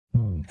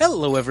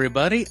Hello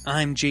everybody,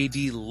 I'm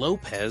JD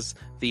Lopez,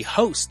 the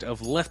host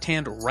of Left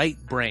Hand Right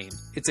Brain.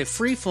 It's a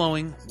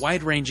free-flowing,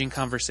 wide-ranging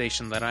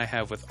conversation that I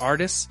have with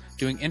artists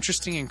doing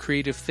interesting and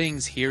creative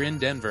things here in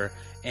Denver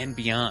and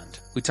beyond.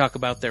 We talk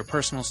about their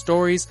personal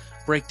stories,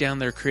 break down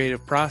their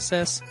creative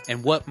process,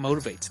 and what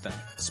motivates them.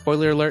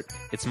 Spoiler alert,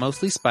 it's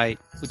mostly spite.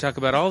 We talk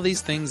about all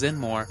these things and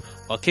more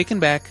while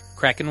kicking back,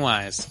 cracking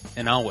wise,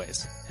 and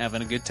always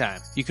having a good time.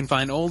 You can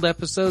find old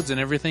episodes and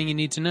everything you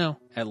need to know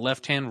at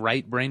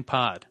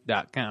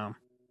lefthandrightbrainpod.com.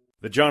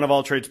 The John of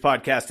All Trades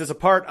podcast is a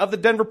part of the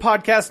Denver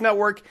Podcast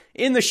Network.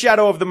 In the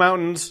shadow of the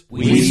mountains,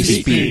 we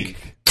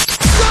speak.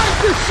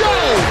 Start the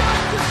show!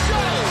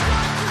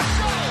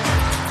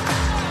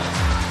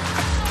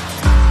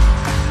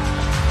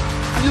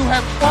 You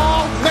have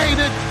all made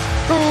it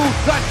to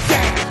the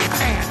dance.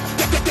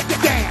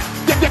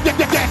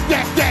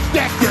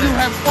 You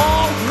have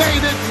all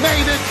made it.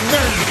 Go.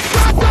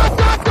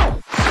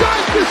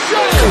 Start the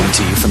show! Coming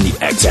to you from the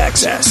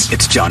X-Axis,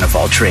 it's John of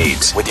All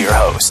Trades with your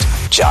host,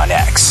 John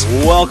X.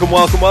 Welcome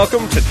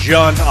to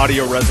John's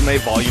Audio Resume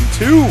Volume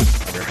 2.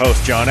 I'm your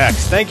host, John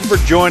X. Thank you for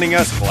joining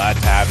us. Glad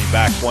to have you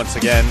back once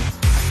again.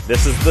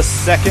 This is the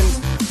second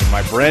in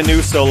my brand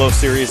new solo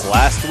series.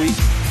 Last week,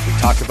 we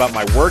talked about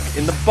my work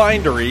in the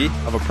bindery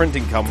of a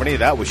printing company.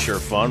 That was sure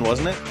fun,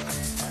 wasn't it?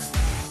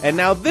 And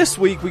now this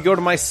week, we go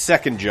to my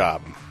second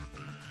job.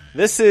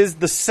 This is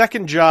the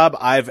second job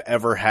I've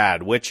ever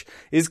had, which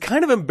is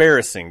kind of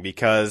embarrassing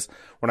because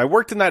when I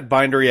worked in that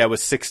bindery, I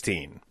was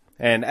 16.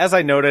 And as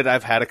I noted,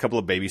 I've had a couple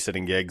of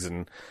babysitting gigs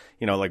and,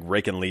 like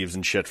raking leaves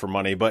and shit for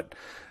money, but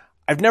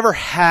I've never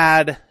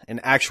had an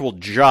actual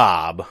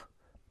job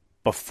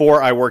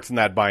before I worked in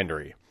that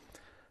bindery.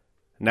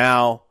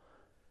 Now,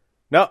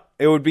 no,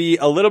 it would be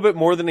a little bit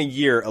more than a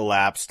year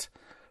elapsed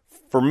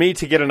for me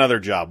to get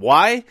another job.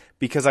 Why?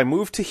 Because I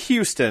moved to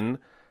Houston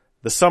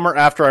the summer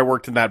after I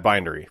worked in that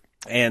bindery.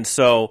 And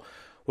so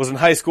was in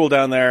high school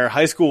down there.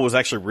 High school was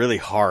actually really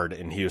hard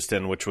in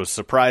Houston, which was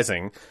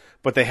surprising,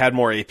 but they had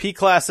more AP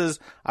classes.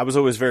 I was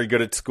always very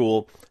good at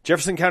school.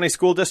 Jefferson County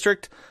School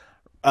District,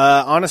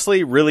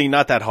 honestly, really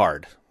not that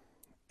hard.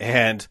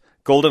 And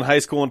Golden High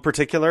School in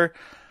particular,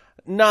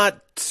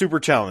 not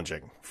super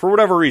challenging for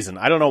whatever reason.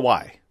 I don't know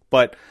why,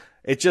 but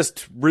it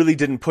just really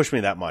didn't push me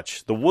that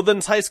much. The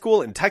Woodlands High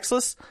School in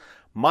Texas,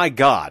 my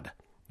God,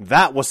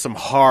 that was some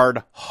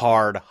hard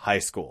high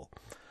school.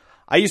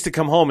 I used to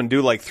come home and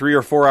do like 3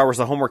 or 4 hours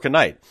of homework a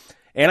night.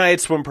 And I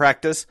had swim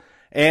practice,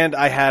 and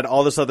I had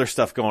all this other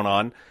stuff going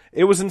on.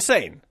 It was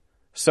insane.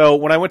 So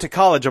when I went to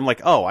college, I'm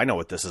like, oh, I know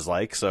what this is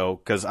like,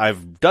 because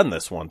I've done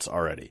this once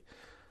already.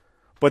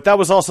 But that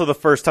was also the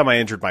first time I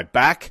injured my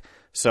back,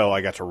 so I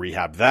got to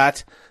rehab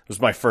that. It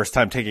was my first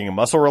time taking a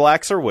muscle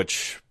relaxer,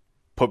 which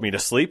put me to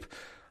sleep.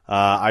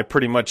 I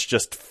pretty much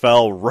just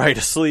fell right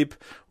asleep,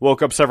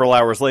 woke up several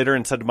hours later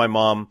and said to my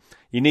mom,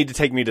 you need to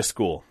take me to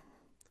school.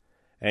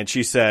 And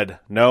she said,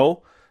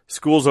 no,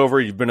 school's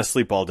over. You've been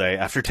asleep all day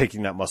after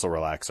taking that muscle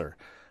relaxer.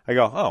 I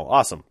go, oh,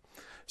 awesome.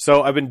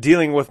 So I've been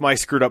dealing with my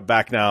screwed up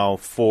back now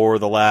for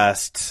the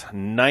last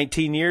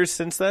 19 years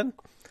since then,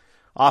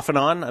 off and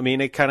on. I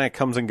mean, it kind of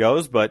comes and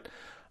goes, but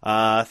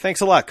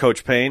thanks a lot,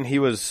 Coach Payne. He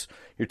was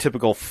your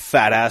typical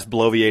fat-ass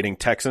bloviating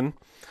Texan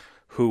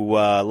who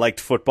liked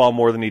football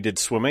more than he did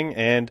swimming,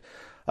 and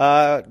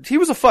he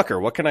was a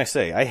fucker. What can I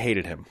say? I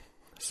hated him.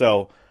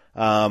 So,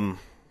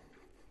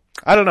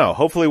 I don't know.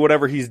 Hopefully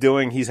whatever he's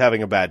doing, he's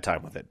having a bad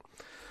time with it.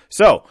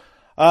 So,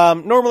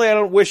 normally I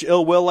don't wish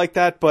ill will like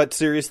that, but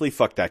seriously,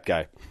 fuck that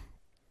guy.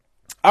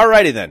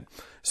 Alrighty then.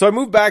 So I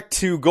moved back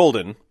to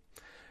Golden,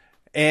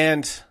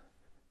 and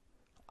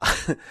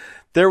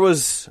there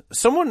was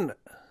someone,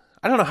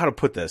 I don't know how to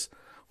put this.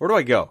 Where do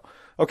I go?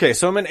 Okay,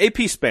 so I'm in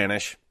AP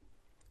Spanish,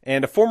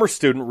 and a former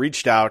student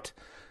reached out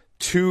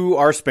to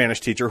our Spanish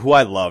teacher, who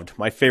I loved,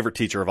 my favorite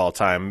teacher of all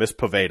time, Miss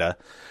Poveda.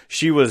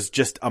 She was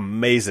just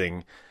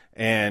amazing,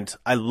 and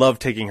I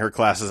loved taking her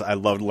classes. I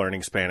loved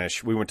learning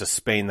Spanish. We went to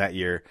Spain that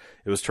year.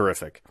 It was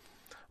terrific.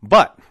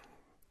 But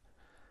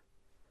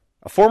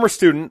a former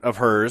student of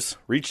hers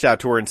reached out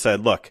to her and said,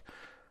 look,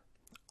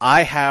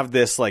 I have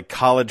this like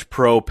college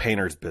pro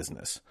painter's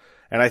business.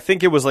 And I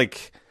think it was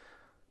like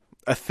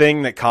a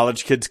thing that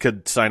college kids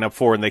could sign up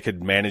for, and they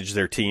could manage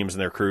their teams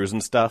and their crews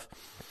and stuff.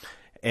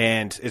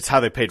 And it's how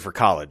they paid for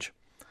college.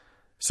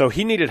 So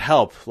he needed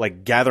help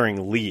like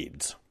gathering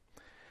leads.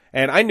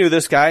 And I knew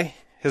this guy.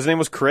 His name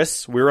was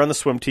Chris. We were on the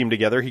swim team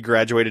together. He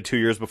graduated 2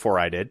 years before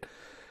I did.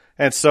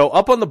 And so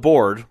up on the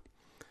board,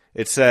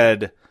 it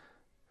said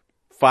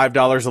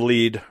 $5 a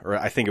lead, or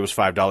I think it was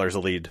 $5 a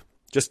lead.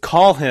 Just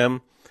call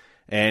him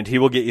and he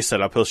will get you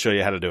set up. He'll show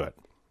you how to do it.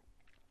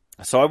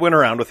 So I went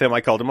around with him.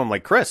 I called him. I'm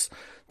like, Chris,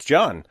 it's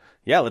John.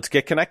 Yeah, let's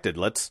get connected.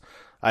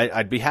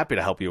 I'd be happy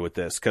to help you with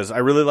this, because I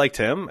really liked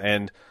him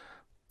and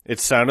it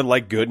sounded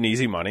like good and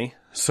easy money.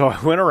 So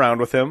I went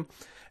around with him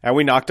and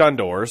we knocked on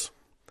doors,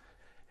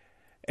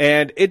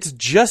 and it's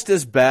just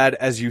as bad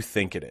as you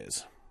think it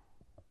is.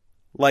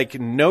 Like,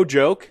 no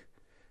joke,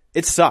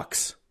 it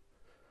sucks.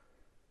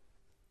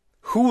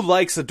 Who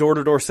likes a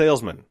door-to-door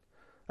salesman?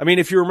 I mean,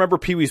 if you remember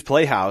Pee-wee's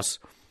Playhouse,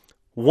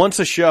 once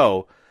a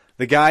show,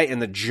 the guy in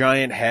the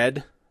giant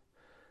head,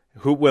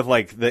 who with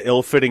like the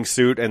ill-fitting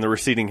suit and the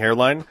receding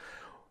hairline,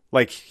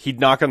 like he'd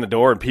knock on the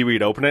door and Pee-wee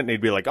would open it and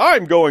he'd be like,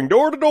 I'm going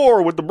door to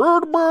door with the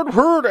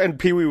bird, and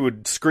Pee-wee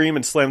would scream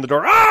and slam the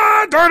door,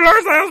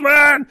 door-to-door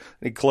salesman! And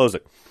he'd close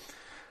it.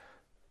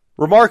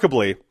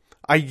 Remarkably,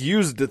 I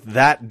used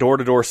that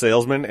door-to-door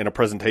salesman in a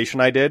presentation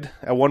I did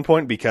at one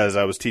point because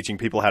I was teaching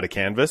people how to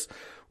canvas,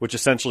 which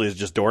essentially is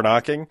just door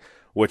knocking,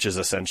 which is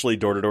essentially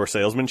door-to-door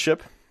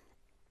salesmanship,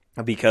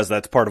 because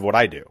that's part of what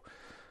I do.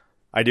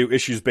 I do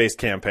issues-based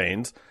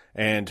campaigns,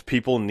 and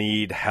people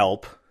need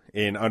help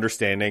in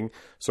understanding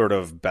sort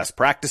of best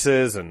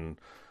practices and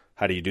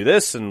how do you do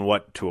this and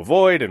what to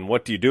avoid and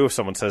what do you do if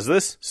someone says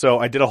this. So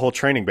I did a whole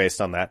training based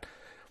on that.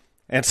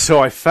 And so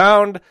I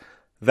found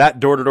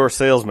that door-to-door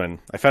salesman.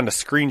 I found a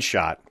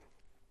screenshot,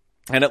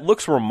 and it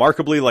looks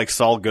remarkably like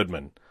Saul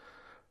Goodman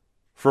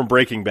from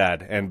Breaking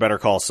Bad and Better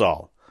Call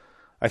Saul.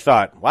 I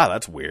thought, wow,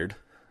 that's weird.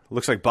 It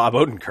looks like Bob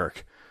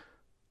Odenkirk.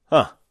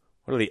 Huh.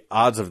 What are the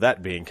odds of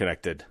that being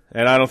connected?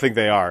 And I don't think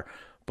they are,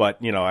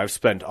 but, you know, I've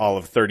spent all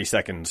of 30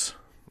 seconds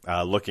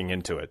looking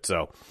into it.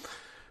 So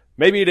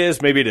maybe it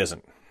is, maybe it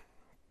isn't.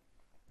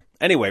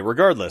 Anyway,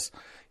 regardless,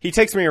 he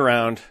takes me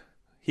around.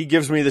 He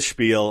gives me the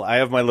spiel. I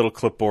have my little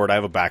clipboard. I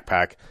have a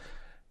backpack.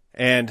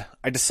 And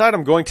I decide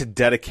I'm going to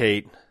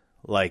dedicate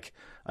like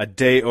a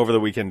day over the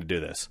weekend to do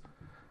this.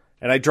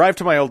 And I drive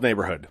to my old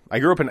neighborhood. I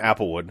grew up in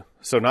Applewood,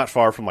 so not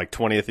far from like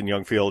 20th and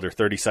Youngfield or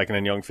 32nd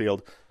and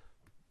Youngfield.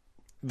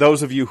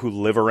 Those of you who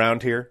live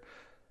around here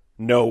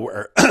know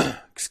where,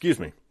 excuse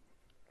me,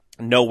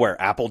 know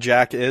where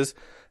Applejack is.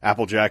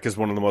 Applejack is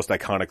one of the most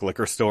iconic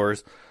liquor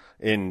stores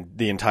in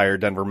the entire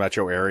Denver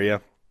metro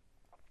area.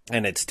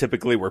 And it's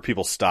typically where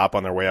people stop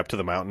on their way up to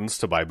the mountains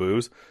to buy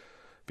booze,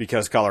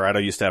 because Colorado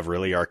used to have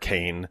really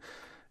arcane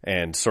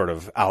and sort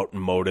of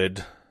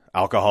outmoded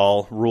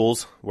alcohol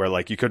rules where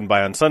like you couldn't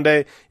buy on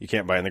Sunday, you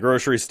can't buy in the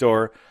grocery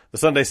store. The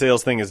Sunday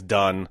sales thing is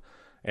done,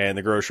 and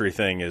the grocery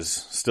thing is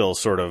still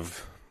sort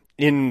of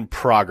in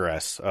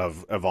progress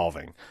of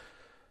evolving.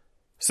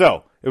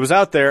 So it was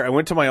out there. I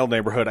went to my old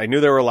neighborhood. I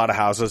knew there were a lot of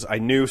houses. I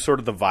knew sort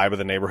of the vibe of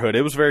the neighborhood.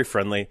 It was very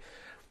friendly,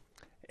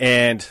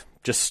 and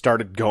just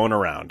started going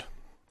around.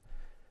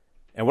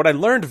 And what I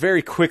learned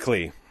very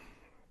quickly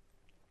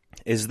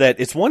is that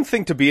it's one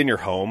thing to be in your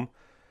home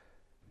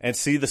and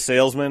see the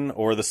salesman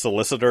or the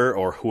solicitor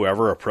or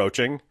whoever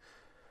approaching,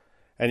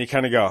 and you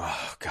kind of go,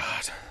 oh,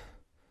 God,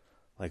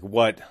 like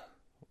what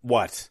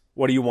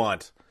do you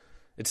want?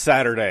 It's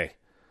Saturday.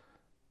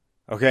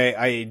 Okay,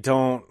 I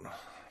don't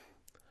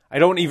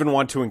even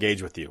want to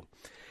engage with you.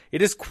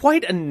 It is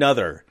quite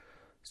another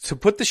to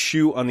put the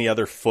shoe on the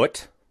other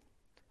foot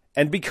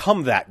and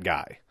become that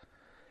guy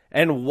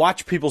and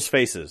watch people's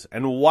faces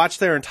and watch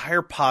their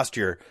entire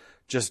posture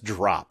just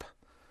drop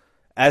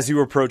as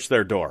you approach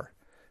their door,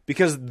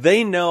 because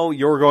they know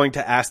you're going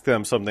to ask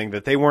them something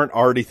that they weren't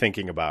already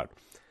thinking about.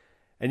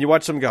 And you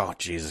watch them go, oh,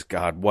 Jesus,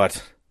 God,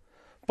 what?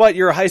 But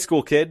you're a high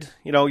school kid.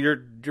 You know, you're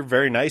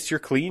very nice. You're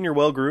clean. You're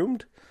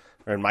well-groomed.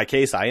 Or in my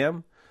case, I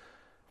am.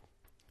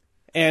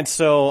 And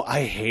so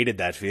I hated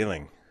that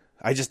feeling.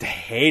 I just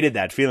hated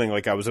that feeling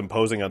like I was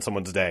imposing on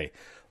someone's day.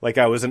 Like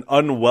I was an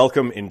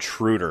unwelcome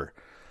intruder.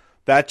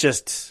 That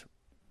just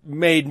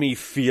made me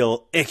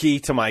feel icky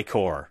to my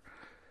core.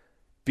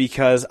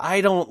 Because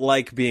I don't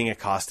like being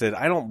accosted.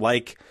 I don't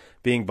like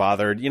being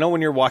bothered. You know,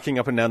 when you're walking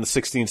up and down the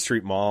 16th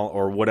Street Mall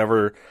or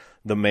whatever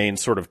the main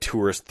sort of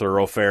tourist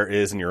thoroughfare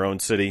is in your own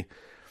city,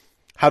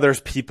 how there's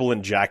people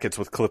in jackets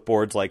with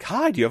clipboards like,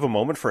 hi, do you have a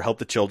moment for Help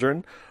the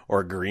Children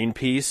or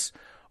Greenpeace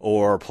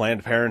or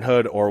Planned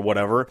Parenthood or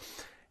whatever?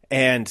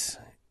 And,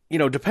 you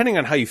know, depending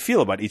on how you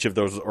feel about each of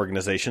those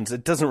organizations,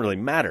 it doesn't really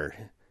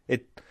matter.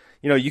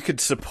 You know, you could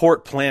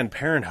support Planned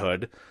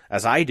Parenthood,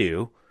 as I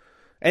do,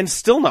 and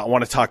still not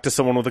want to talk to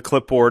someone with a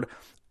clipboard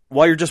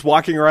while you're just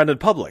walking around in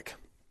public,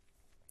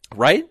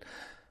 right?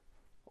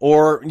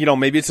 Or, you know,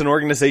 maybe it's an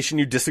organization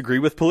you disagree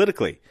with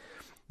politically.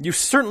 You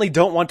certainly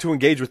don't want to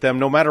engage with them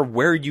no matter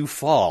where you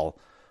fall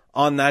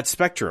on that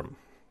spectrum.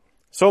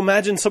 So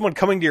imagine someone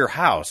coming to your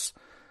house,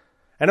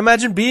 and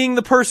imagine being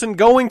the person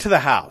going to the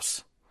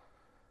house.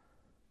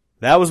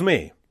 That was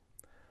me.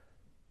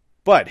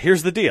 But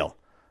here's the deal.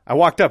 I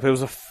walked up. It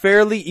was a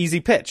fairly easy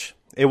pitch.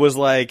 It was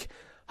like,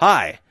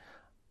 hi,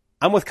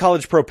 I'm with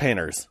College Pro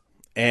Painters,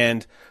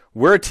 and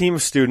we're a team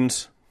of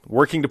students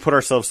working to put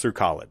ourselves through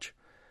college.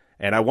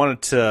 And I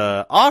wanted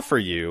to offer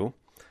you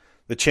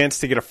the chance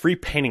to get a free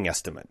painting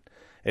estimate.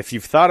 If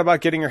you've thought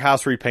about getting your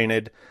house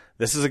repainted,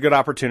 this is a good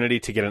opportunity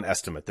to get an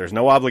estimate. There's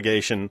no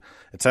obligation,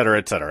 et cetera,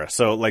 et cetera.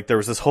 So, like, there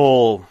was this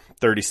whole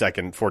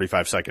 30-second,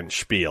 45-second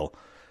spiel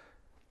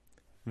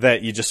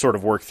that you just sort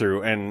of work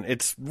through, and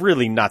it's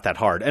really not that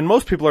hard. And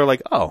most people are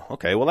like, oh,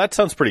 okay, well, that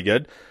sounds pretty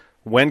good.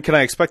 When can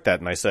I expect that?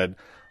 And I said,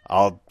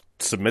 I'll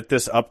submit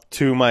this up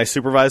to my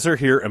supervisor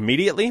here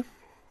immediately,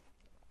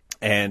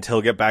 and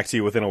he'll get back to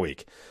you within a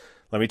week.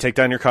 Let me take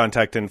down your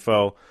contact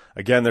info.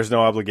 Again, there's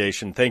no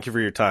obligation. Thank you for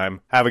your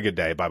time. Have a good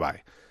day.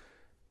 Bye-bye.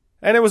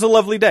 And it was a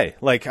lovely day.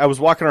 Like, I was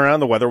walking around,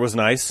 the weather was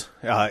nice.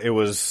 It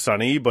was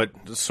sunny,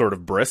 but sort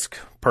of brisk,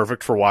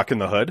 perfect for walking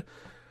the hood.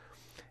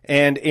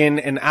 And in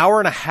an hour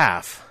and a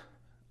half,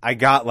 I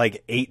got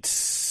like 8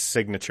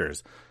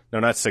 signatures. No,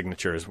 not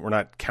signatures. We're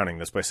not counting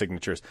this by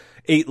signatures.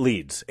 8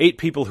 leads. 8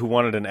 people who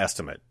wanted an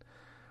estimate.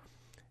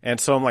 And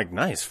so I'm like,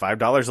 nice,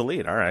 $5 a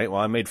lead. All right,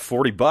 well, I made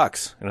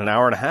 $40 in an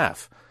hour and a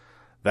half.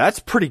 That's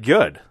pretty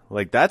good.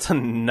 Like, that's a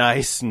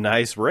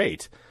nice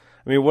rate.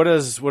 I mean, what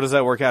does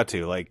that work out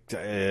to? Like,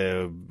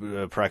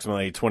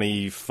 approximately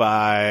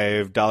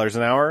 $25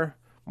 an hour,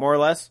 more or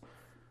less?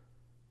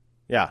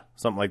 Yeah,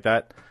 something like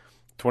that.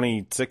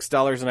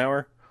 $26 an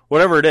hour?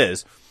 Whatever it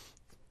is,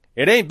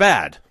 it ain't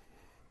bad.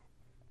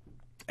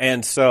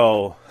 And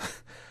so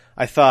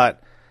I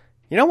thought,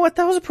 you know what?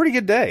 That was a pretty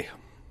good day.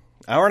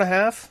 Hour and a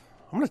half.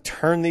 I'm going to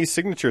turn these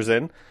signatures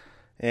in.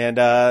 And,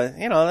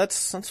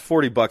 that's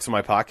 $40 in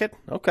my pocket.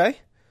 Okay.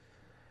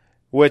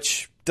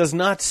 Which does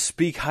not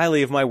speak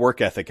highly of my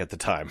work ethic at the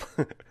time.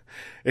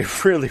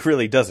 It really,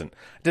 really doesn't.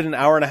 I did an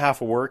hour and a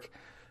half of work,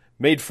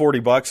 made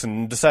 $40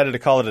 and decided to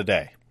call it a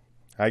day.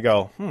 I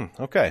go,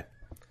 okay.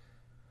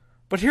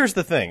 But here's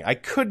the thing. I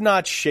could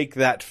not shake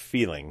that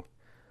feeling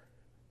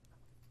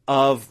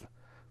of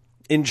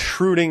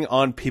intruding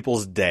on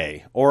people's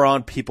day or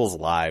on people's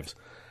lives.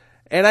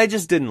 And I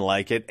just didn't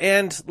like it.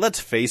 And let's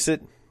face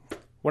it,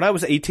 when I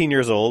was 18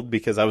 years old,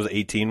 because I was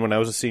 18 when I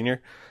was a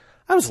senior,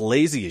 I was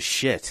lazy as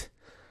shit.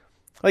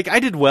 Like, I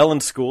did well in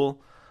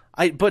school,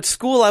 but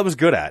school I was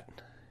good at.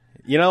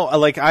 You know,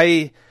 like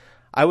I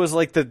was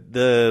like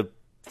the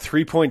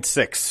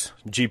 3.6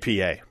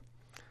 GPA.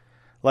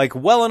 Like,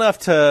 well enough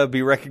to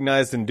be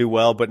recognized and do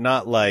well, but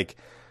not like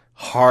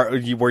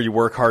hard, where you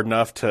work hard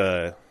enough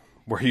to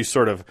where you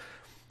sort of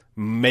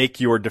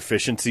make your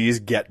deficiencies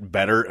get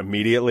better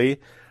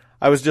immediately.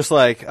 I was just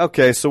like,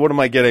 okay, so what am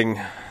I getting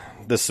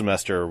this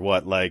semester?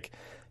 What, like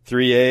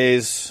 3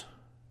 A's,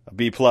 a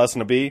B plus,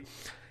 and a B?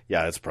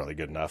 Yeah, that's probably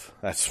good enough.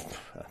 That's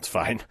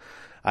fine.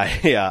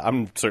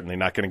 I'm certainly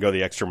not going to go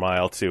the extra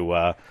mile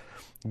to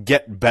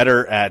get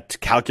better at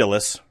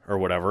calculus or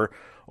whatever.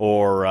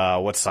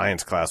 Or what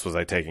science class was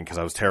I taking? Because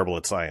I was terrible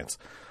at science.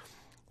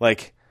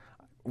 Like,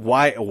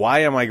 why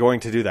am I going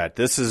to do that?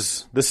 This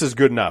is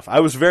good enough. I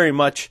was very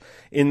much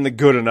in the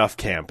good enough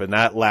camp, and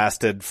that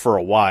lasted for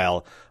a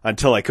while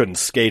until I couldn't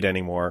skate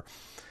anymore.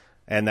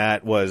 And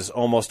that was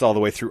almost all the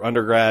way through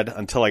undergrad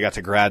until I got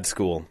to grad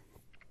school.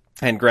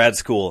 And grad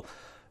school,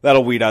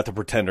 that'll weed out the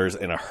pretenders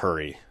in a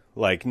hurry.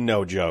 Like,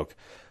 no joke.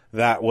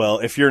 That will,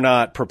 if you're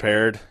not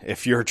prepared,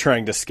 if you're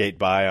trying to skate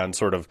by on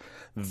sort of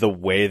the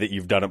way that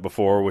you've done it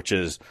before, which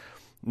is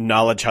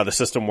knowledge how the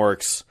system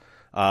works,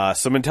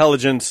 some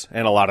intelligence,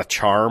 and a lot of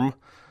charm,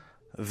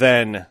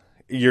 then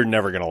you're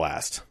never going to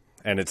last,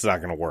 and it's not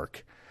going to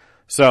work.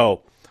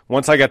 So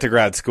once I got to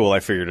grad school, I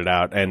figured it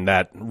out, and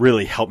that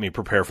really helped me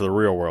prepare for the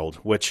real world,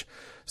 which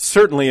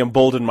certainly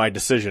emboldened my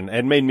decision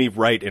and made me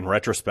right in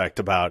retrospect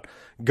about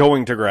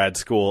going to grad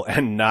school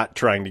and not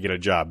trying to get a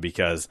job,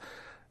 because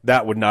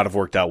that would not have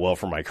worked out well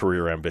for my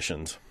career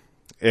ambitions,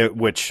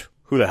 which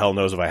who the hell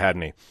knows if I had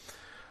any.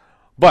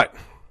 But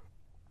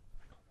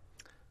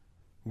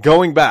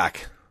going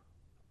back,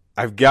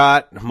 I've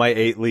got my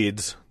 8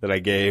 leads that I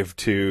gave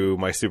to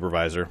my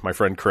supervisor, my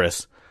friend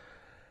Chris,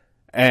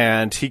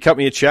 and he cut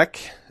me a check,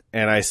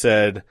 and I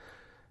said,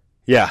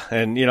 yeah,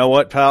 and you know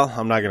what, pal,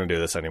 I'm not going to do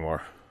this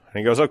anymore. And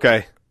he goes,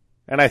 okay.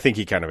 And I think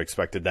he kind of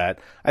expected that.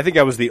 I think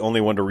I was the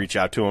only one to reach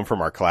out to him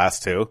from our class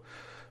too,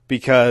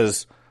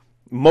 because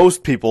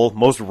most people,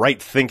 most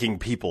right-thinking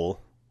people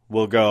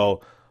will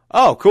go,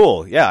 oh,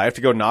 cool, yeah, I have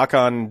to go knock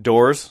on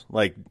doors,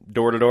 like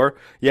door to door.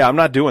 Yeah, I'm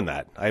not doing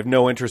that. I have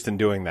no interest in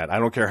doing that. I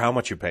don't care how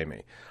much you pay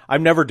me.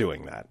 I'm never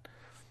doing that.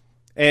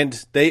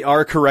 And they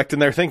are correct in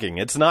their thinking.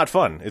 It's not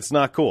fun. It's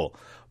not cool.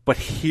 But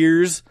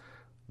here's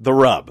the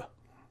rub.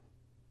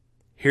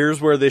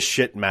 Here's where this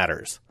shit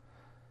matters.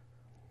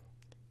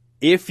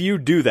 If you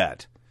do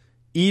that,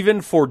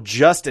 even for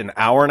just an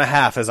hour and a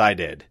half as I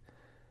did,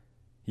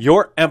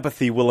 your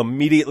empathy will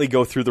immediately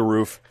go through the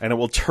roof, and it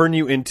will turn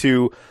you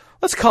into,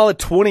 let's call it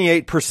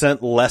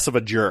 28% less of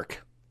a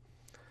jerk.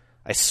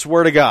 I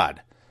swear to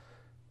God,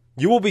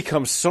 you will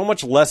become so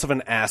much less of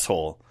an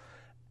asshole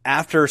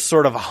after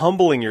sort of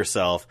humbling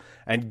yourself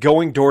and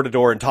going door to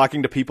door and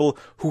talking to people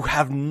who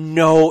have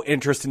no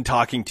interest in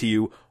talking to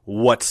you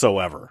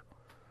whatsoever.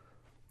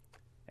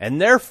 And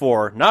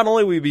therefore, not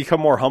only will you become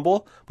more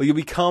humble, but you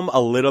become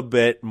a little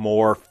bit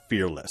more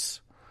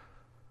fearless.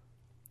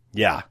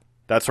 Yeah,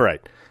 that's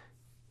right.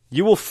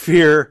 You will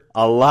fear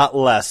a lot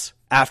less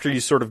after you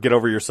sort of get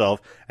over yourself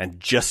and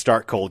just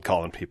start cold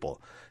calling people.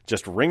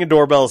 Just ringing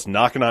doorbells,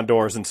 knocking on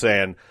doors, and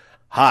saying,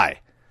 hi,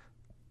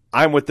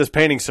 I'm with this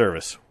painting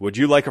service. Would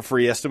you like a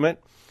free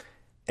estimate?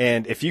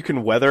 And if you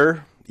can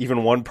weather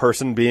even one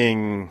person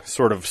being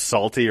sort of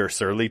salty or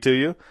surly to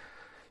you,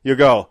 you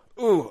go,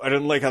 ooh, I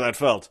didn't like how that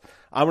felt.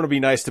 I'm going to be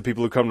nice to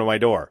people who come to my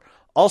door.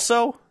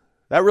 Also,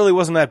 that really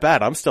wasn't that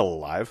bad. I'm still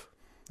alive.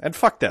 And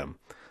fuck them.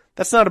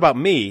 That's not about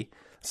me.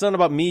 It's not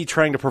about me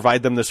trying to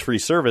provide them this free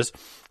service.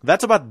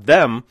 That's about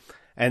them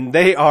and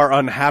they are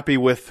unhappy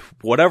with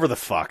whatever the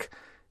fuck,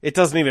 it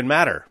doesn't even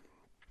matter.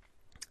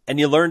 And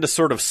you learn to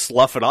sort of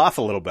slough it off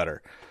a little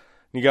better.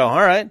 You go,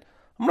 all right,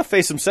 I'm going to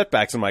face some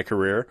setbacks in my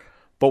career,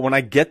 but when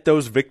I get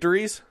those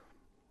victories,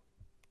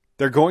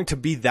 they're going to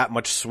be that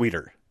much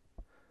sweeter.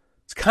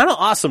 It's kind of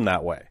awesome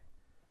that way.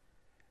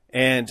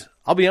 And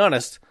I'll be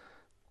honest,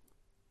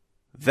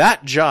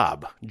 that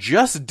job,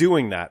 just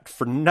doing that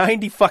for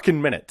 90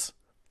 fucking minutes,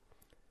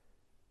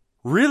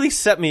 really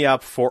set me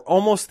up for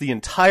almost the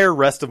entire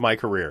rest of my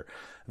career.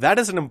 That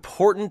is an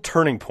important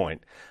turning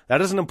point.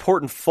 That is an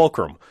important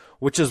fulcrum,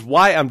 which is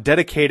why I'm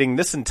dedicating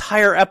this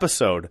entire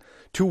episode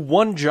to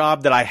one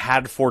job that I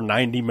had for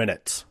 90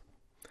 minutes.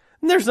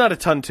 And there's not a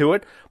ton to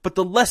it, but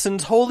the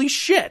lessons, holy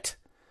shit.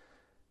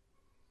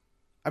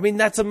 I mean,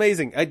 that's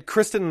amazing.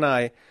 Kristen and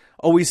I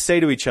always say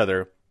to each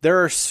other,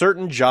 there are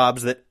certain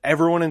jobs that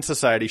everyone in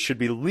society should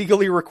be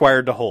legally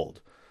required to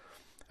hold.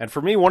 And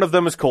for me, one of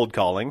them is cold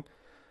calling,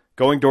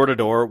 going door to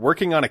door,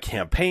 working on a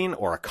campaign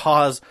or a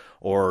cause,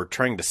 or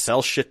trying to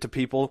sell shit to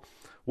people.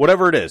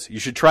 Whatever it is, you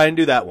should try and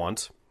do that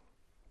once.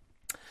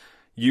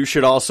 You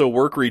should also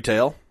work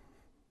retail.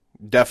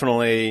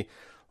 Definitely,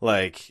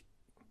 like,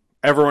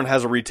 everyone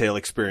has a retail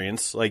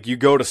experience. Like, you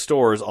go to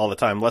stores all the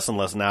time, less and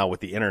less now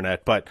with the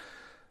internet, but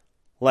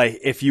like,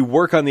 if you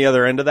work on the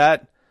other end of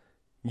that,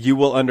 you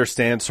will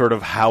understand sort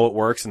of how it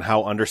works and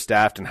how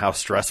understaffed and how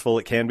stressful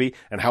it can be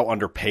and how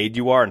underpaid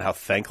you are and how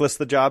thankless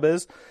the job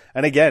is.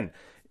 And again,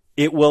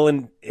 it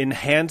will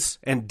enhance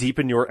and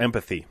deepen your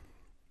empathy.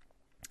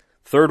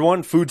 Third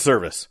one, food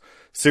service.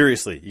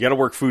 Seriously, you got to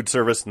work food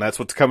service, and that's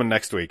what's coming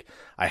next week.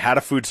 I had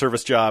a food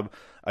service job.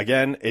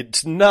 Again,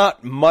 it's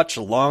not much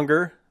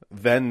longer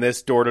than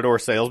this door-to-door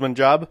salesman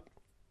job,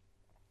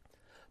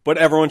 but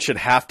everyone should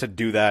have to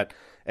do that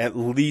at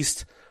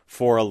least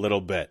for a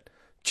little bit,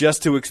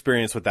 just to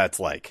experience what that's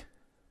like.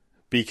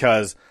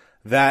 Because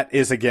that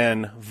is,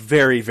 again,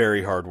 very,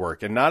 very hard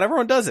work, and not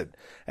everyone does it.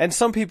 And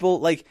some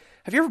people, like,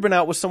 have you ever been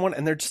out with someone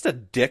and they're just a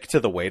dick to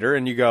the waiter,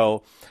 and you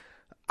go,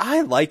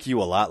 I like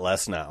you a lot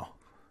less now.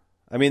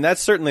 I mean,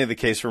 that's certainly the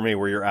case for me,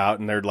 where you're out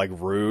and they're, like,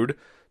 rude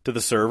to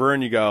the server,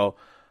 and you go,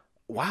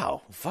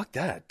 wow, fuck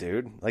that,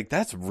 dude. Like,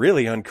 that's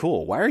really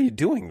uncool. Why are you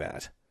doing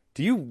that?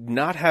 Do you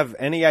not have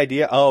any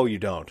idea? Oh, you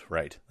don't.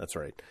 Right. That's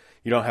right.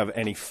 You don't have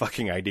any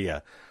fucking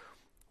idea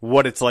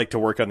what it's like to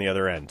work on the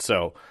other end.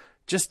 So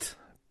just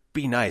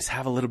be nice.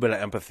 Have a little bit of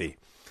empathy.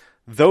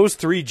 Those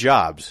 3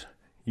 jobs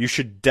you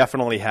should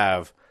definitely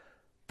have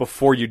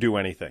before you do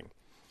anything.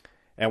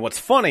 And what's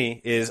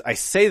funny is I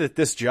say that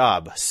this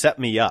job set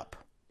me up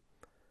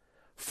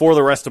for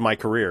the rest of my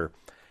career.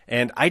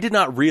 And I did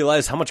not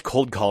realize how much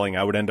cold calling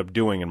I would end up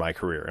doing in my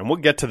career. And we'll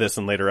get to this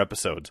in later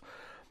episodes.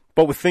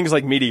 But with things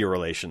like media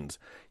relations,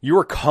 you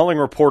are calling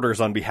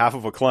reporters on behalf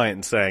of a client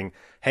and saying,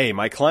 hey,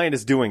 my client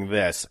is doing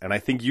this, and I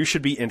think you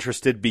should be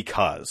interested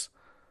because.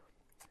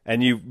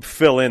 And you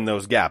fill in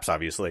those gaps,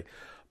 obviously.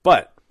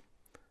 But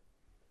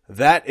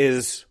that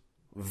is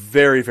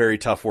very, very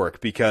tough work,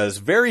 because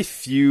very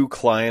few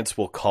clients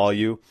will call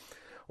you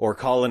or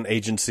call an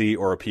agency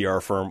or a PR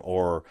firm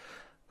or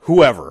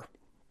whoever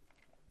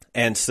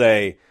and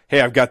say,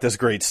 hey, I've got this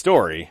great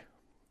story.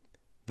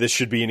 This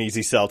should be an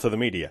easy sell to the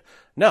media.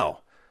 No.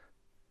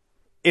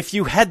 If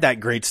you had that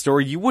great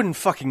story, you wouldn't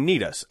fucking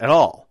need us at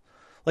all.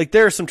 Like,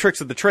 there are some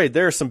tricks of the trade.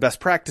 There are some best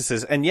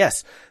practices. And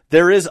yes,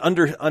 there is how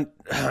do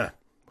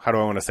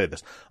I want to say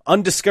this?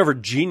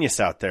 Undiscovered genius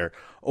out there,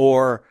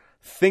 or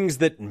things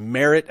that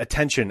merit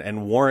attention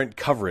and warrant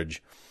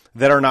coverage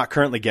that are not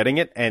currently getting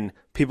it, and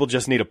people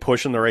just need a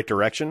push in the right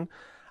direction.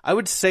 I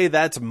would say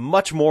that's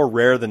much more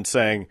rare than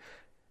saying,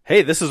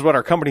 hey, this is what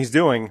our company's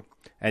doing,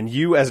 and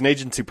you as an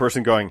agency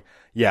person going,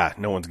 yeah,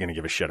 no one's going to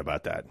give a shit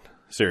about that.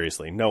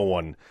 Seriously, no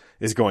one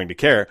is going to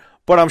care,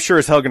 but I'm sure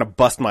as hell going to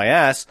bust my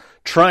ass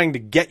trying to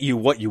get you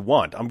what you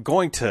want. I'm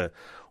going to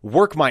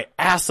work my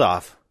ass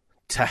off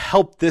to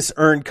help this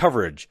earn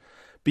coverage,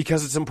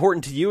 because it's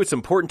important to you. It's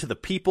important to the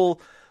people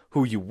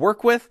who you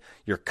work with,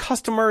 your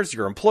customers,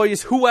 your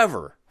employees,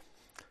 whoever.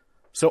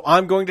 So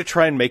I'm going to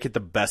try and make it the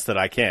best that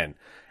I can.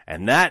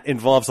 And that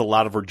involves a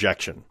lot of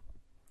rejection.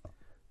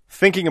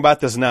 Thinking about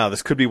this now,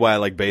 this could be why I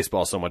like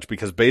baseball so much,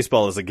 because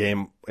baseball is a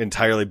game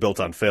entirely built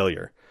on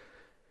failure.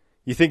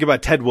 You think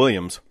about Ted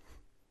Williams,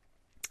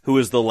 who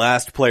is the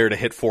last player to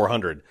hit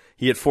 400.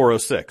 He hit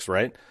 406,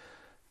 right?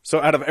 So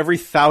out of every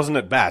 1,000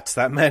 at-bats,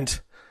 that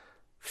meant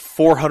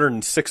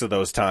 406 of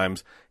those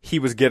times he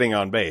was getting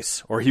on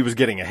base, or he was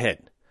getting a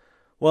hit.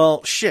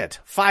 Well, shit,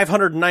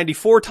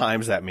 594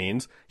 times that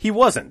means he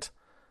wasn't.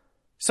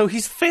 So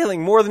he's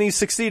failing more than he's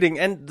succeeding,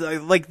 and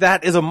like,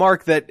 that is a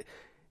mark that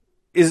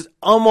is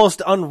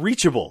almost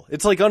unreachable.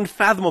 It's like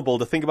unfathomable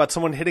to think about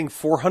someone hitting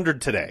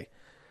 400 today.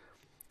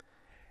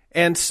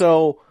 And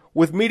so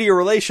with media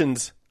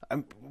relations,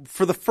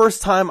 for the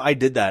first time I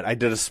did that, I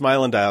did a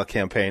Smile and Dial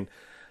campaign.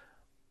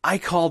 I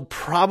called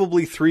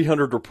probably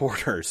 300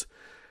 reporters.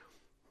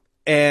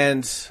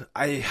 And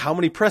how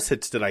many press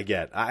hits did I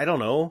get? I don't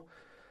know.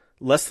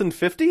 Less than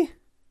 50?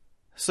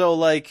 So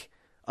like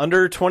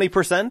under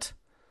 20%?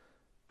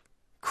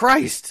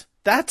 Christ,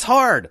 that's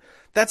hard.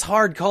 That's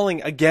hard,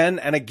 calling again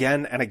and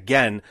again and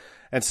again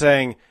and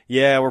saying,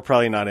 yeah, we're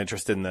probably not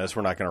interested in this.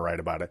 We're not going to write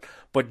about it.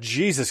 But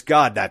Jesus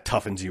God, that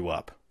toughens you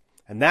up.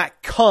 And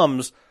that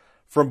comes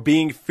from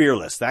being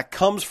fearless. That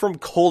comes from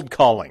cold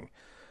calling.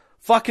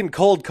 Fucking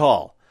cold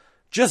call.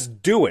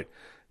 Just do it.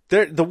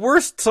 The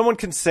worst someone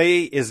can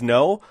say is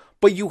no,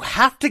 but you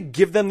have to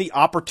give them the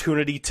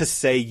opportunity to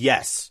say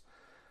yes.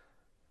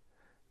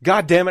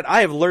 God damn it,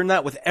 I have learned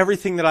that with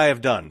everything that I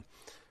have done.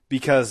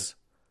 Because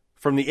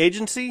from the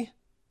agency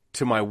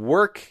to my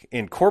work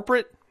in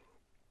corporate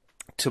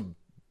to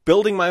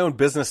building my own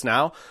business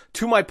now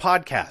to my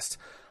podcast,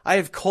 I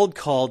have cold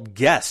called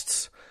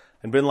guests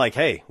and been like,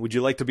 hey, would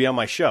you like to be on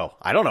my show?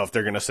 I don't know if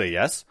they're going to say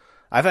yes.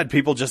 I've had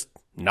people just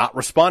not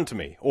respond to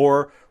me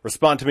or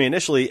respond to me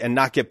initially and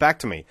not get back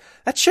to me.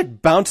 That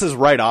shit bounces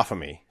right off of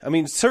me. I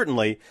mean,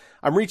 certainly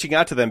I'm reaching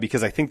out to them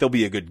because I think they'll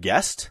be a good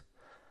guest,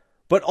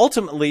 but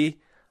ultimately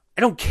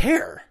I don't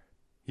care.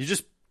 You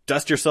just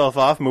dust yourself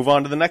off, move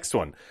on to the next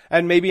one,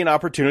 and maybe an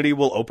opportunity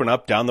will open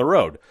up down the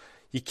road.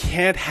 You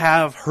can't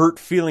have hurt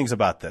feelings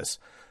about this.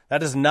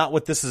 That is not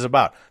what this is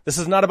about. This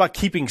is not about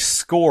keeping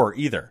score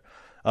either.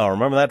 Oh,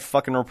 remember that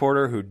fucking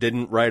reporter who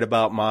didn't write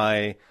about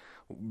my,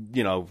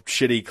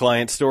 shitty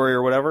client story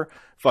or whatever?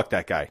 Fuck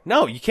that guy.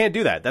 No, you can't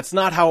do that. That's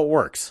not how it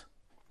works.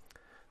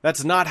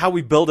 That's not how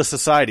we build a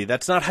society.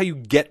 That's not how you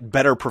get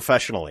better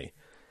professionally.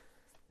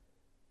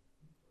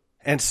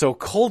 And so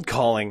cold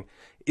calling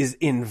is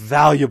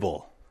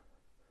invaluable.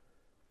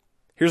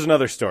 Here's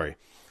another story.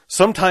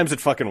 Sometimes it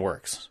fucking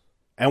works.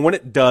 And when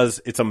it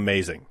does, it's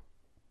amazing.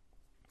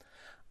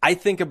 I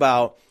think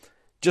about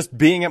just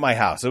being at my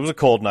house. It was a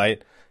cold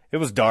night. It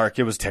was dark.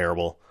 It was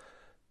terrible.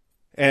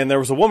 And there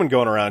was a woman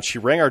going around. She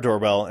rang our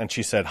doorbell and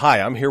she said,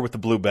 hi, I'm here with the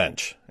Blue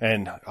Bench.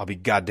 And I'll be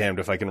goddamned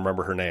if I can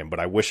remember her name, but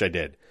I wish I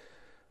did.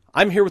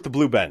 I'm here with the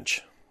Blue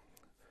Bench.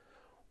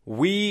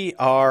 We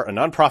are a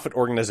nonprofit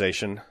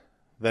organization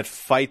that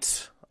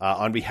fights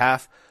on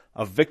behalf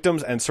of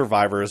victims and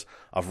survivors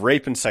of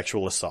rape and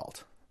sexual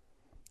assault.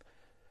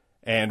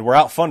 And we're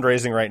out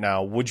fundraising right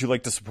now. Would you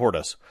like to support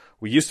us?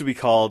 We used to be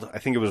called, I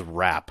think it was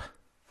RAP,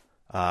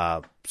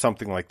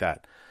 something like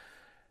that.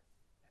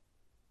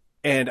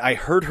 And I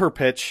heard her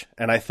pitch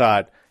and I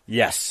thought,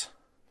 yes,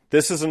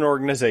 this is an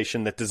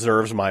organization that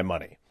deserves my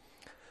money.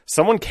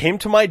 Someone came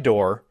to my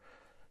door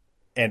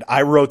and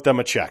I wrote them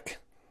a check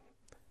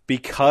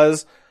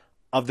because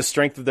of the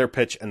strength of their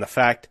pitch and the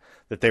fact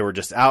that they were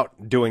just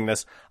out doing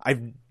this.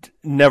 I've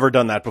never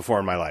done that before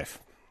in my life.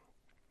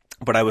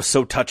 But I was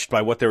so touched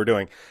by what they were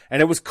doing.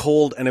 And it was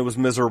cold and it was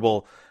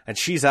miserable. And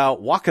she's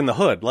out walking the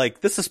hood.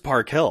 Like, this is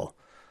Park Hill.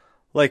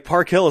 Like,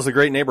 Park Hill is a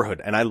great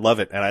neighborhood. And I love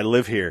it. And I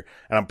live here.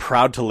 And I'm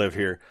proud to live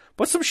here.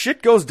 But some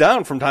shit goes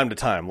down from time to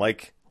time.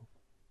 Like,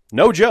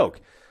 no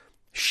joke.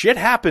 Shit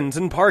happens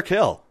in Park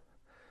Hill.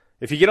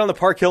 If you get on the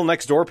Park Hill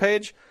Next Door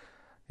page,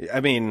 I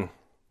mean,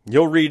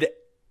 you'll read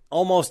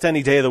almost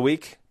any day of the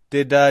week.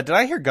 Did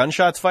I hear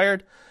gunshots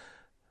fired?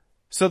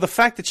 So the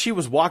fact that she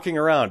was walking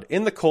around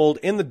in the cold,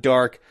 in the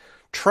dark,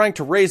 trying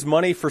to raise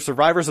money for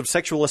survivors of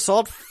sexual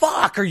assault?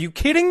 Fuck, are you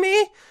kidding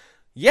me?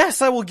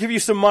 Yes, I will give you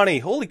some money.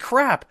 Holy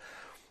crap.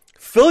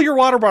 Fill your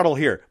water bottle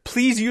here.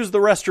 Please use the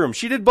restroom.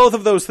 She did both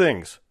of those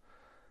things.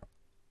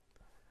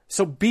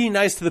 So be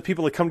nice to the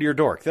people that come to your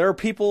door. There are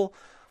people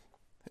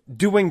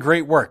doing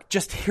great work.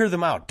 Just hear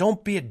them out.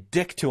 Don't be a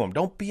dick to them.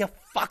 Don't be a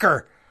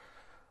fucker.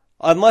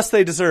 Unless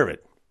they deserve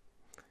it.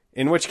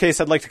 In which case,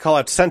 I'd like to call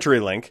out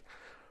CenturyLink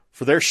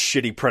for their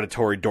shitty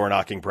predatory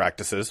door-knocking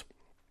practices,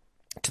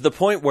 to the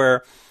point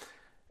where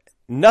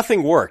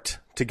nothing worked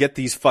to get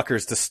these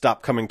fuckers to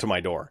stop coming to my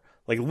door.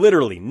 Like,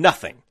 literally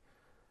nothing.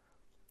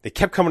 They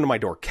kept coming to my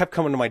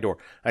door,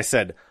 I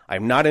said,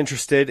 I'm not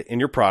interested in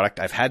your product.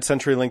 I've had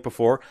CenturyLink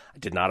before. I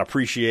did not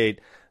appreciate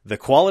the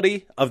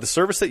quality of the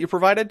service that you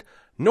provided,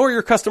 nor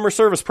your customer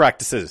service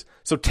practices.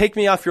 So take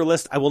me off your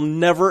list. I will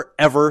never,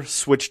 ever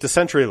switch to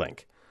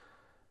CenturyLink.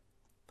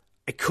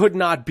 It could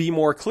not be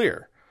more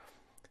clear.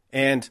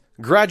 And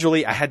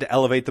gradually, I had to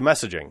elevate the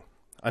messaging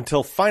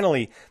until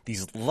finally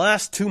these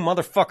last two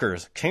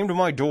motherfuckers came to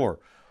my door.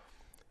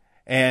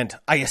 And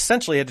I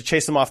essentially had to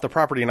chase them off the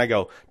property. And I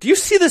go, do you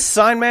see this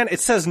sign, man? It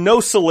says no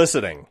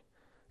soliciting.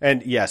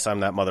 And yes, I'm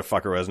that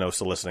motherfucker who has no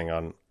soliciting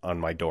on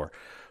my door.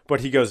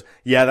 But he goes,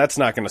 yeah, that's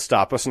not going to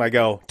stop us. And I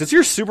go, does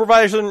your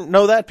supervisor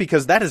know that?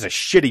 Because that is a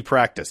shitty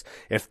practice.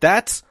 If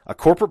that's a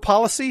corporate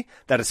policy,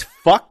 that is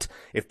fucked.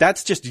 If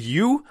that's just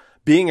you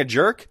being a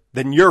jerk,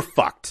 then you're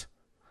fucked.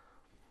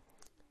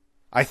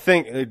 I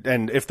think,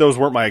 and if those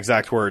weren't my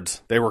exact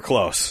words, they were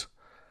close.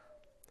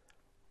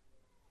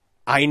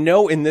 I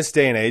know in this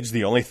day and age,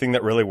 the only thing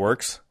that really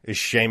works is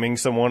shaming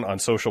someone on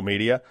social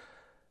media.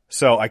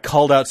 So I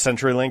called out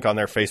CenturyLink on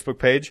their Facebook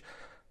page.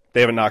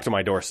 They haven't knocked on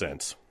my door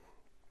since.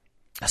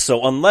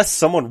 So unless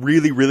someone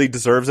really, really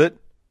deserves it,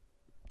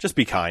 just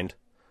be kind.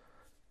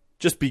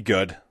 Just be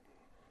good.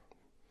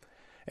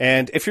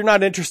 And if you're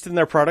not interested in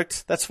their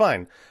product, that's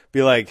fine.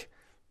 Be like,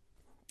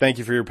 thank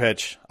you for your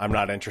pitch. I'm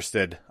not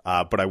interested,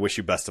 but I wish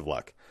you best of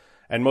luck.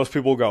 And most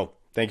people will go,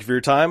 thank you for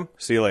your time.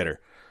 See you later.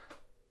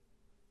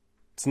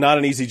 It's not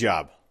an easy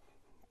job.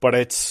 but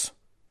it's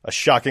a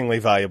shockingly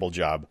valuable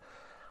job.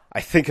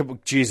 I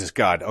think, Jesus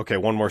God. Okay,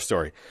 one more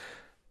story.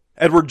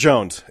 Edward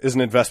Jones is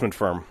an investment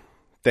firm.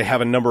 They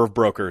have a number of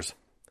brokers,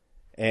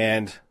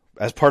 and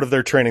as part of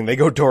their training, they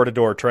go door to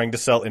door trying to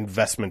sell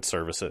investment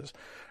services.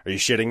 Are you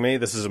shitting me?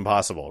 This is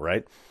impossible,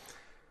 right?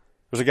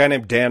 There's a guy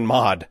named Dan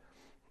Maude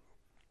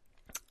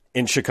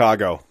in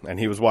Chicago, and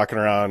he was walking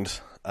around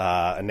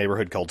a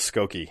neighborhood called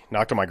Skokie.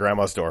 Knocked on my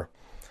grandma's door.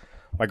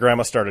 My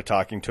grandma started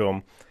talking to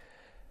him,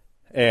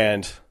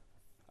 and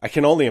I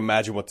can only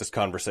imagine what this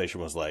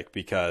conversation was like,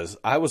 because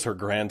I was her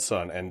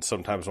grandson, and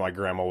sometimes my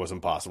grandma was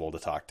impossible to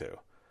talk to.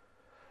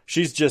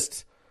 She's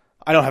just,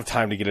 I don't have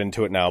time to get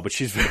into it now, but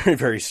she's very,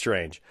 very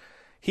strange.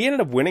 He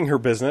ended up winning her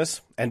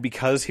business, and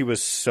because he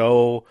was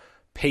so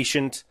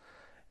patient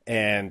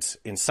and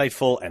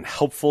insightful and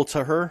helpful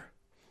to her,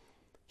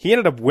 he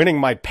ended up winning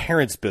my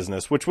parents'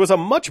 business, which was a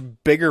much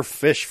bigger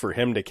fish for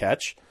him to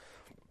catch,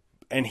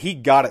 and he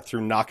got it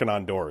through knocking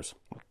on doors.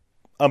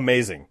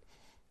 Amazing.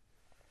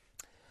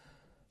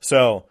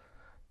 So,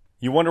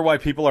 you wonder why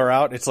people are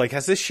out? It's like,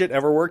 has this shit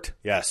ever worked?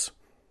 Yes.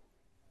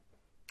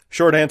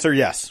 Short answer,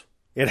 yes.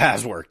 It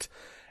has worked.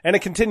 And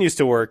it continues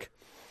to work,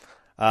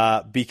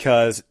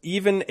 because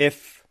even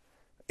if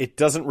it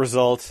doesn't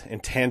result in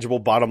tangible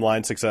bottom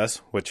line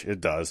success, which it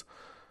does,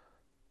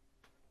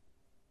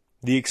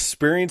 the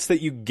experience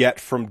that you get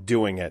from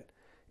doing it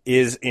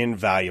is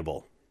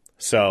invaluable.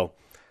 So,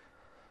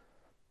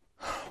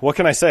 what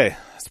can I say?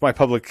 It's my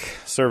public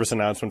service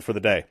announcement for the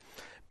day.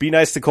 Be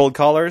nice to cold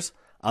callers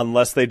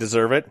unless they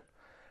deserve it,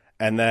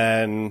 and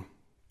then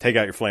take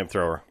out your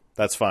flamethrower.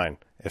 That's fine.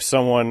 If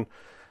someone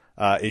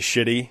is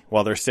shitty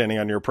while they're standing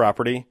on your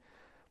property,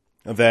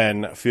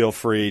 then feel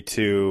free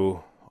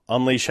to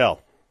unleash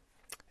hell.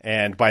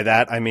 And by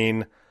that, I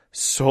mean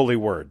solely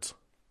words.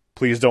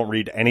 Please don't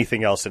read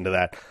anything else into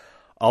that.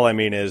 All I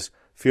mean is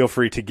feel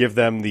free to give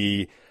them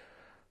the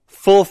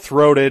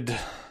full-throated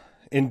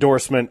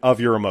endorsement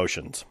of your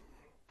emotions.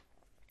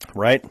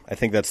 Right? I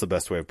think that's the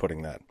best way of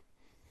putting that.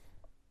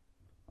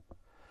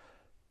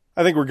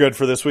 I think we're good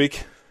for this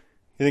week.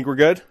 You think we're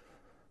good?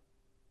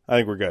 I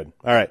think we're good.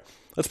 All right.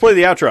 Let's play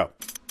the outro.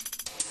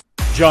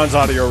 John's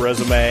Audio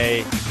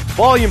Resume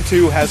Volume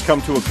 2 has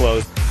come to a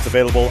close. It's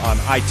available on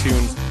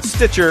iTunes,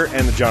 Stitcher,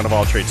 and the John of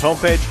All Trades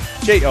homepage,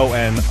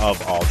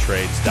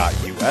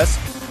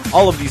 jonofalltrades.us.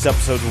 All of these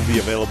episodes will be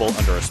available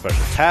under a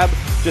special tab.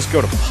 Just go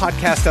to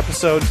Podcast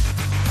Episodes.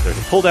 There's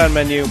a pull-down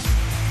menu.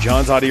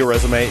 John's Audio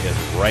Resume is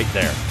right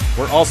there.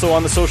 We're also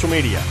on the social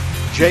media.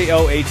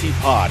 JOAT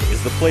Pod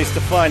is the place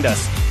to find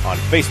us on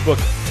Facebook,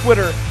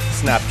 Twitter,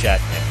 Snapchat,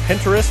 and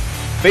Pinterest.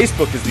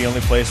 Facebook is the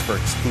only place for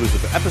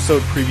exclusive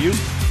episode previews.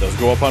 Those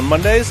go up on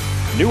Mondays.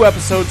 New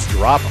episodes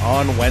drop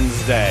on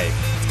Wednesday.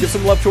 Let's give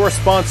some love to our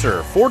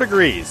sponsor, 4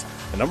 Degrees,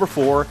 the number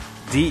 4,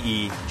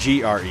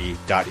 DEGRE.ES.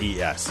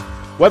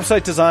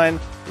 Website design,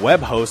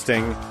 web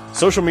hosting,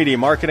 social media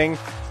marketing,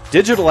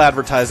 digital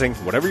advertising,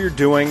 whatever you're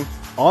doing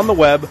on the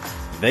web,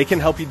 they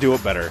can help you do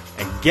it better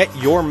and get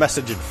your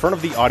message in front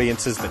of the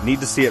audiences that need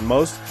to see it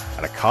most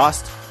at a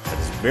cost that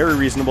is very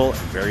reasonable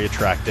and very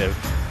attractive.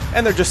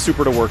 And they're just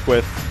super to work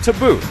with to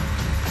boot.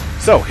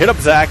 So hit up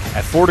Zach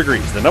at 4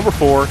 Degrees, the number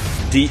 4,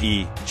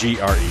 DEGRE.ES.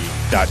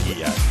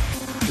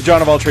 The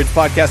John of All Trades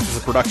podcast is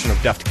a production of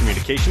Deft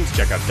Communications.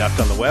 Check out Deft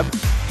on the web,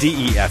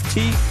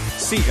 DEFTCOM.US.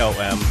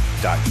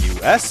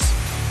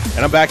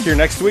 And I'm back here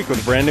next week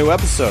with a brand new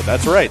episode.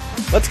 That's right.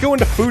 Let's go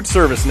into food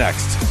service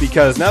next,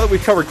 because now that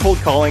we've covered cold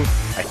calling,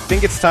 I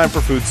think it's time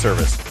for food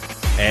service.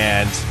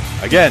 And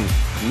again,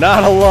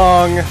 not a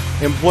long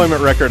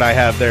employment record I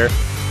have there,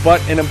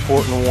 but an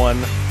important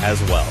one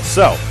as well.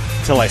 So,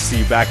 till I see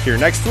you back here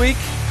next week,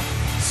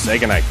 say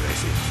goodnight,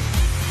 Gracie.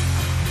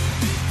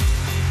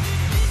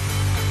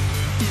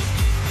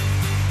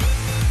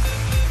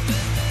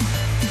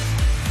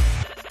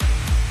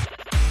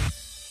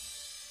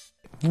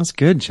 That's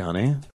good, Johnny.